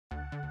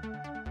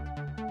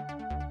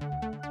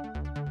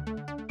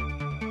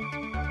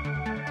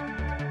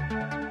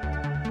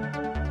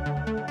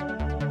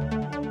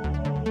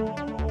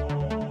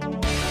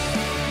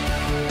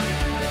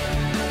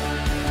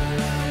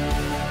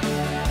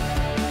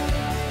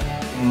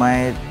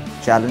My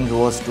challenge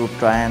was to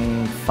try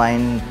and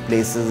find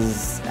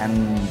places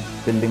and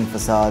building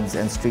facades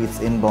and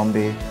streets in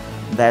Bombay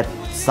that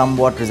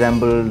somewhat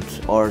resembled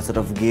or sort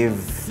of gave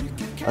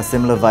a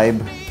similar vibe.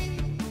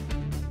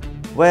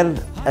 Well,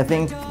 I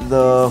think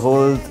the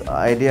whole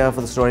idea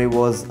for the story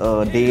was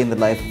a day in the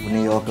life of a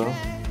New Yorker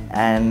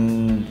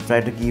and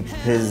try to keep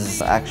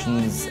his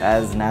actions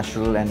as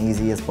natural and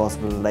easy as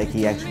possible, like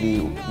he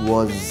actually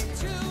was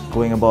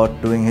going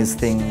about doing his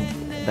thing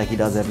like he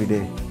does every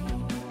day.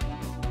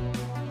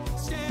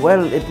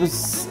 Well,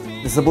 it's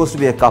supposed to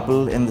be a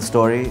couple in the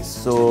story,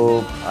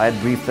 so I'd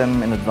brief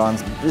them in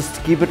advance.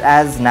 Just keep it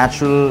as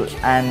natural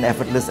and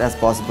effortless as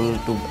possible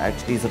to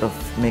actually sort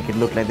of make it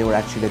look like they were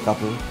actually a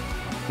couple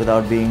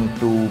without being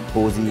too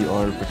posy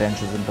or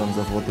pretentious in terms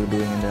of what they were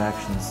doing in their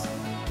actions.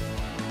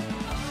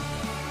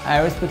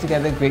 Arrow's put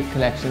together a great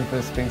collection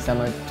for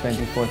Spring-Summer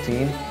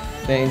 2014.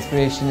 Their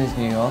inspiration is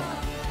New York,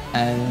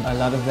 and a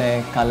lot of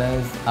their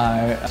colors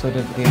are sort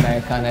of the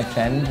Americana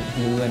trend,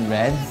 blue and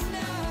reds.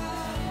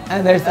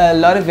 And there's a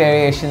lot of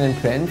variation in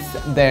prints.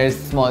 There's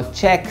small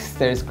checks,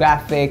 there's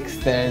graphics,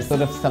 there's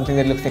sort of something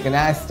that looks like an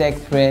Aztec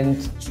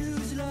print.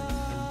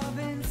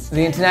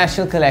 The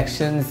international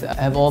collections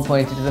have all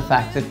pointed to the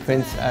fact that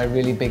prints are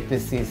really big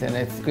this season.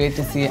 It's great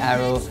to see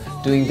Arrow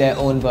doing their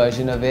own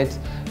version of it,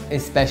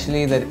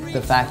 especially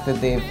the fact that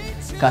they've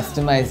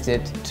customized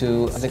it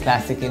to the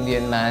classic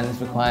Indian man's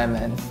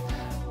requirements.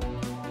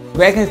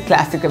 Greg has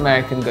classic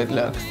American good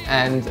looks,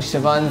 and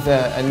Siobhan's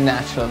a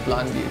natural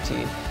blonde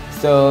beauty.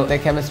 So their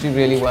chemistry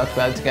really worked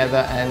well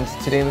together, and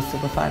today was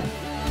super fun.